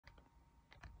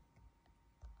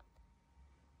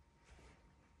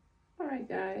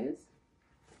Alright guys,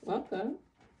 welcome.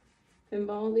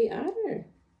 Pinball the Otter.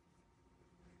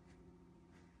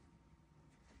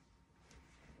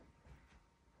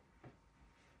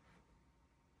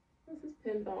 This is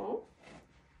Pinball.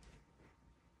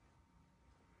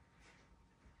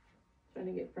 Trying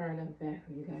to get far enough back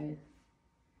for you guys.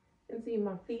 You can see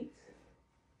my feet.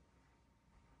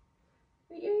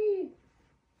 Yay!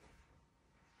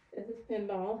 This is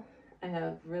Pinball. I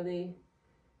have really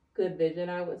good vision,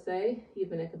 I would say,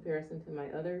 even in comparison to my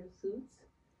other suits.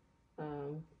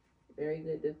 Very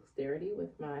good dexterity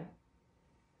with my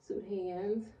suit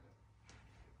hands.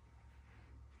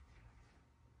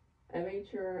 I made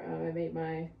sure I made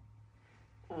my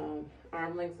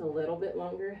arm lengths a little bit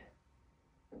longer.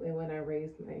 That way when I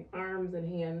raise my arms and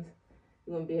hands,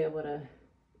 you won't be able to,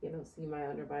 see my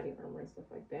underbody armor and stuff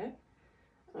like that.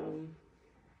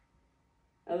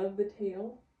 I love the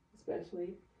tail,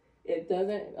 especially. It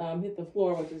doesn't hit the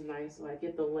floor, which is nice, so I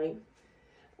get the length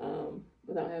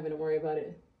without having to worry about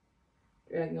it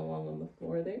dragging along on the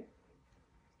floor there.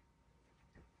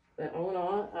 But all in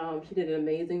all, she did an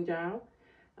amazing job.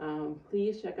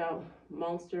 Please check out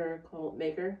Monster Cult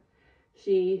Maker.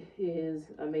 She is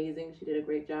amazing. She did a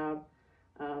great job.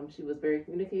 She was very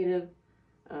communicative.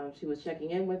 She was checking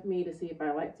in with me to see if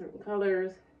I liked certain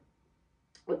colors,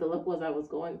 what the look was I was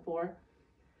going for.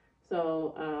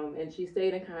 So, and she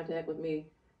stayed in contact with me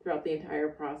throughout the entire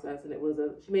process, and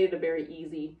she made it a very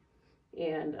easy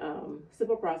and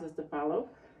simple process to follow.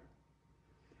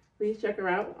 Please check her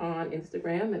out on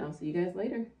Instagram, and I'll see you guys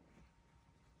later.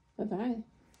 Bye-bye.